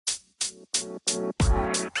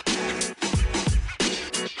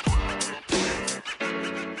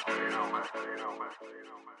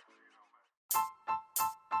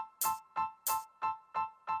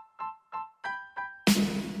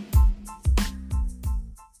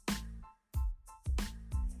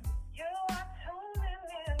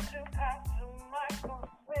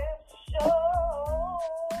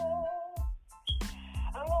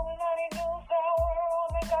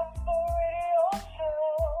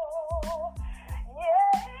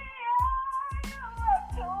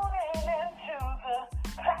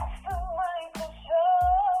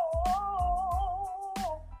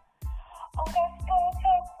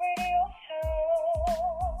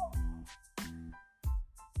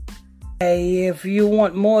Hey, if you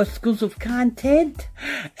want more exclusive content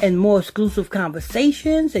and more exclusive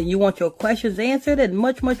conversations and you want your questions answered and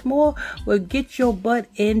much, much more, well, get your butt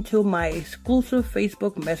into my exclusive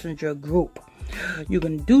Facebook Messenger group. You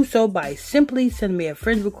can do so by simply sending me a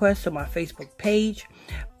friend request to my Facebook page,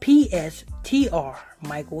 PSTR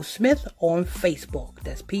Michael Smith on Facebook.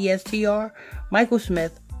 That's PSTR Michael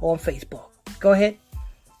Smith on Facebook. Go ahead.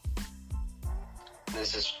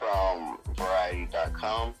 This is from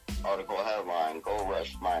Variety.com. Article headline: Gold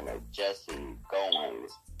Rush miner Jesse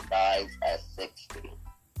Goins dies at 60.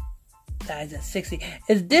 Dies at 60.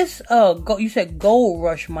 Is this you said Gold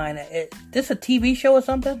Rush miner? Is this a TV show or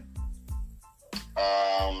something?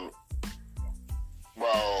 Well,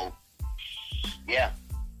 yeah.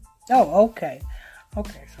 Oh, okay.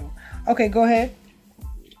 Okay, go ahead.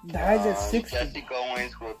 Dies at 60. Jesse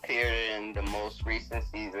Goins, who appeared in the most recent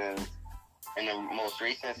season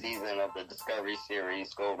of the Discovery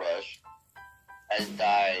series Gold Rush, has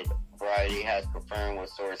died. Variety has confirmed with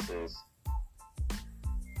sources.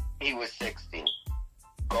 He was 60.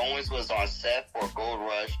 Goins was on set for Gold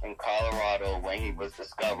Rush in Colorado when he was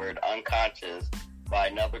discovered unconscious by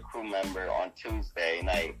another crew member on Tuesday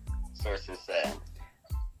night, sources said.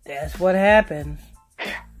 That's what happens.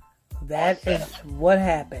 That is what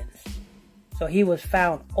happens. So he was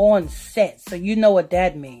found on set. So you know what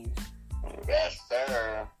that means. Yes,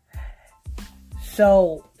 sir.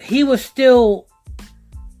 So he was still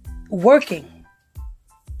working.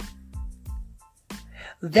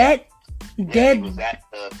 That dead. He was at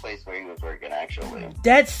the place where he was working, actually.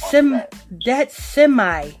 That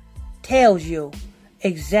semi tells you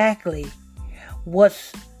exactly what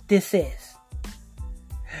this is.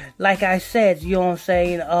 Like I said, you know what I'm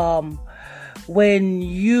saying? When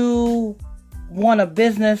you want a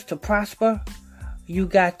business to prosper, you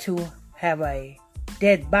got to have a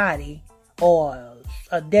dead body or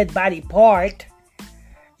a dead body part,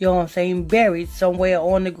 you know what I'm saying, buried somewhere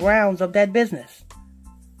on the grounds of that business.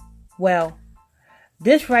 Well,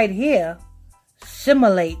 this right here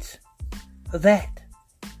simulates that.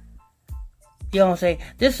 You know what I'm saying?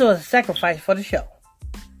 This was a sacrifice for the show.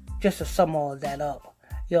 Just to sum all that up.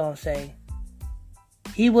 You know what I'm saying?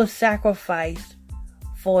 He was sacrificed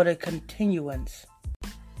for the continuance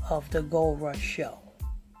of the Gold Rush show.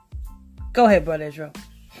 Go ahead, Brother Israel.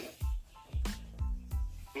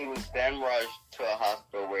 He was then rushed to a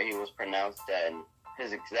hospital where he was pronounced dead.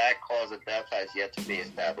 His exact cause of death has yet to be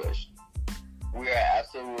established. We are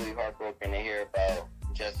absolutely heartbroken to hear about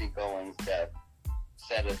Jesse Goins' death,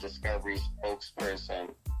 said a Discovery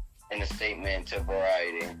spokesperson in a statement to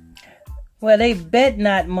Variety. Well, they bet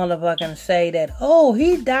not motherfucking say that, oh,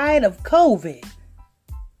 he died of COVID.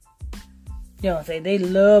 You know what I'm saying? They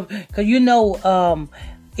love, because you know,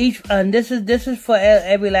 this is for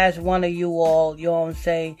every last one of you all, you know what I'm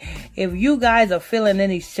saying? If you guys are feeling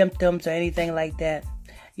any symptoms or anything like that,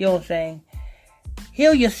 you know what I'm saying?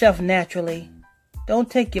 Heal yourself naturally. Don't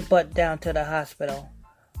take your butt down to the hospital.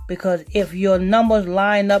 Because if your numbers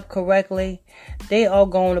line up correctly, they are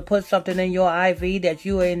going to put something in your IV that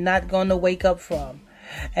you are not going to wake up from.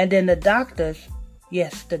 And then the doctors,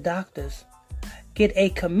 yes, the doctors, get a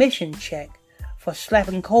commission check for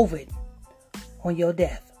slapping COVID on your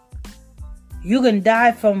death. You can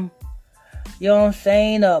die from, you know what I'm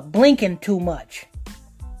saying, blinking too much.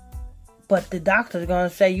 But the doctor's going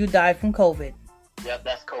to say you died from COVID. Yep,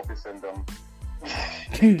 that's COVID syndrome.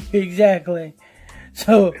 Exactly.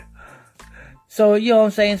 So, you know what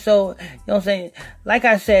I'm saying? So, you know what I'm saying? Like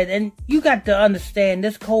I said, and you got to understand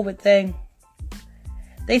this COVID thing,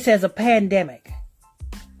 they say it's a pandemic.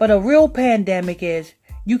 But a real pandemic is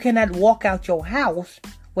you cannot walk out your house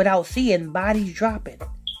without seeing bodies dropping.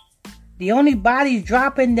 The only bodies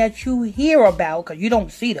dropping that you hear about, because you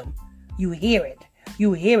don't see them, you hear it.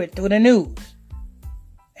 You hear it through the news.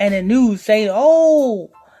 And the news say, oh,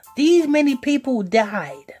 these many people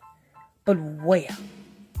died. But where?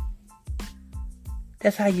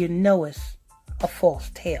 That's how you know it's a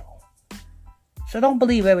false tale. So don't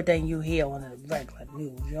believe everything you hear on the regular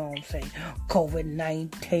news. You know what I'm saying?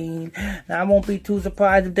 COVID-19. Now, I won't be too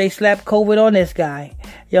surprised if they slap COVID on this guy.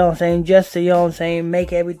 You know what I'm saying? Just to, you know what I'm saying,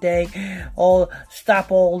 make everything,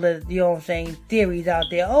 stop all the, you know what I'm saying, theories out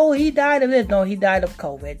there. Oh, he died of this. No, he died of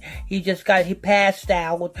COVID. He passed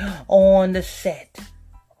out on the set.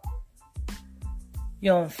 You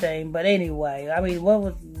know what I'm saying? But anyway, I mean,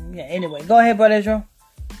 anyway. Go ahead, Brother Israel.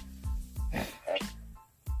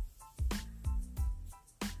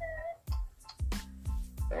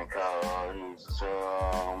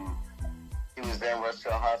 He was then rushed to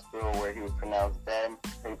a hospital where he was pronounced dead.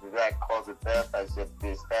 His exact cause of death has yet to be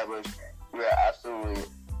established. We are absolutely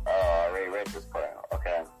already read this part.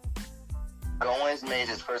 Okay. Goins made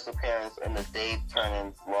his first appearance in the Dave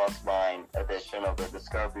Turnan's Lost Mine edition of the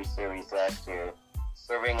Discovery series last year,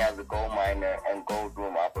 serving as a gold miner and gold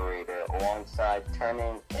room operator alongside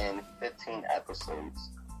Turnan in 15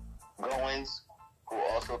 episodes. Goins, who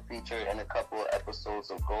also featured in a couple of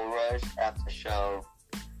episodes of Gold Rush after the show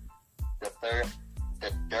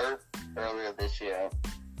The Dirt earlier this year,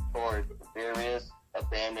 toured various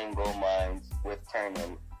abandoned gold mines with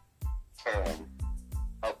Turnan,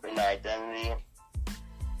 helping identity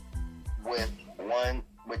with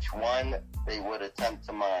which one they would attempt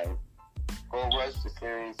to mine. Gold Rush, the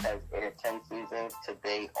series, has aired 10 seasons to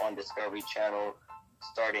date on Discovery Channel,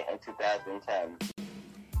 starting in 2010.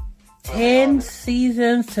 10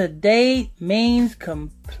 seasons to date means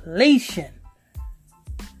completion.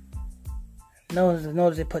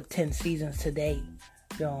 Notice they put 10 seasons to date.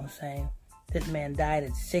 You know what I'm saying? This man died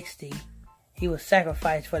at 60. He was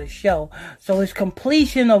sacrificed for the show. So it's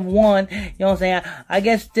completion of one. You know what I'm saying? I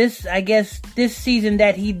guess this season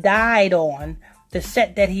that he died on, the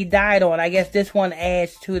set that he died on, I guess this one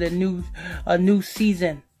adds to the new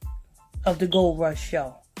season of the Gold Rush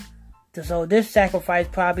show. So this sacrifice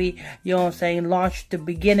probably, you know what I'm saying, launched the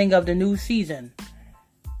beginning of the new season.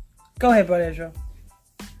 Go ahead, Brother Israel.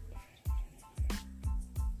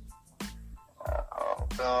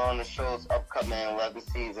 On the show's upcoming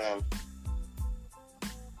 11th season.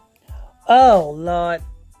 Oh, Lord.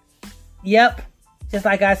 Yep. Just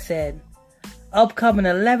like I said. Upcoming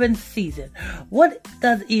 11th season. What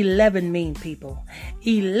does 11 mean, people?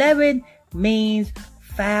 11 means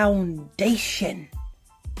foundation.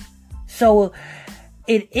 So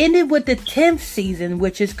it ended with the 10th season,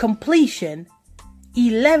 which is completion.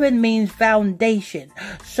 11 means foundation.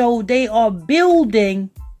 So they are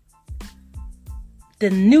building the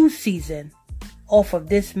new season off of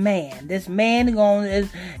this man. This man is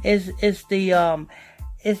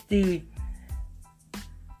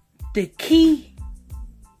the key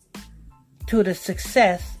to the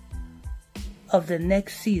success of the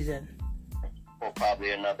next season. For probably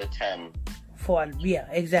another 10. Yeah,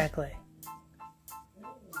 exactly.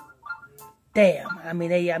 Damn. I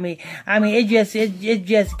mean, it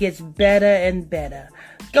just gets better and better.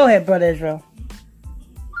 Go ahead, Brother Israel.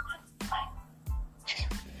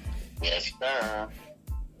 Yes, sir.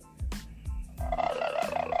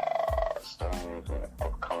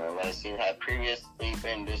 Upcoming lesson had previously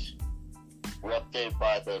been disrupted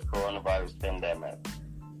by the coronavirus pandemic.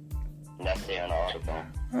 And that's there in the article.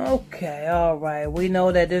 Okay, all right. We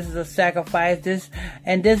know that this is a sacrifice. This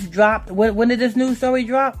dropped. When did this news story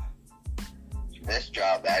drop? This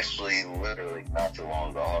dropped actually literally not too long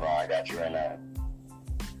ago. Hold on, I got you right now.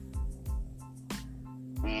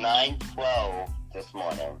 9:12 this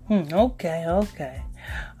morning. Okay.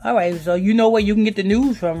 All right, so you know where you can get the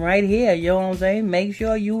news from right here. You know what I'm saying? Make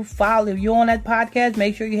sure you follow. If you're on that podcast,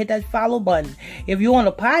 make sure you hit that follow button. If you're on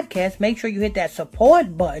the podcast, make sure you hit that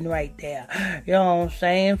support button right there. You know what I'm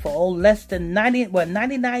saying? For less than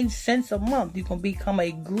 99 cents a month, you can become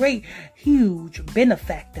a great, huge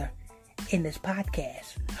benefactor in this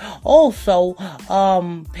podcast. Also,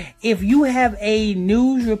 if you have a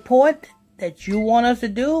news report that you want us to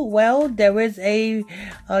do, well, there is you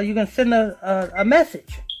can send a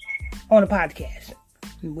message on the podcast.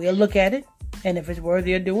 We'll look at it, and if it's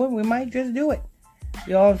worthy of doing, we might just do it.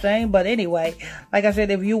 You know what I'm saying? But anyway, like I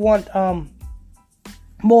said, if you want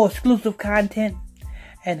more exclusive content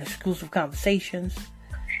and exclusive conversations,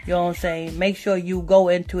 you know what I'm saying, make sure you go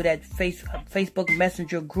into that Facebook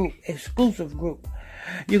Messenger group, exclusive group.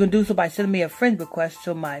 You can do so by sending me a friend request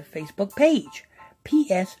to my Facebook page,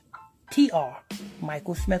 PSTR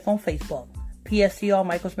Michael Smith on Facebook. PSTR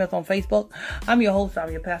Michael Smith on Facebook. I'm your host. I'm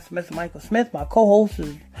your pastor, Mr. Michael Smith. My co-host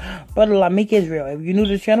is Brother Lamik Israel. If you're new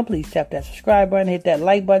to the channel, please tap that subscribe button, hit that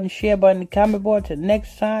like button, share button, comment board. Till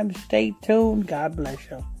next time, stay tuned. God bless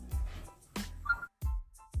you.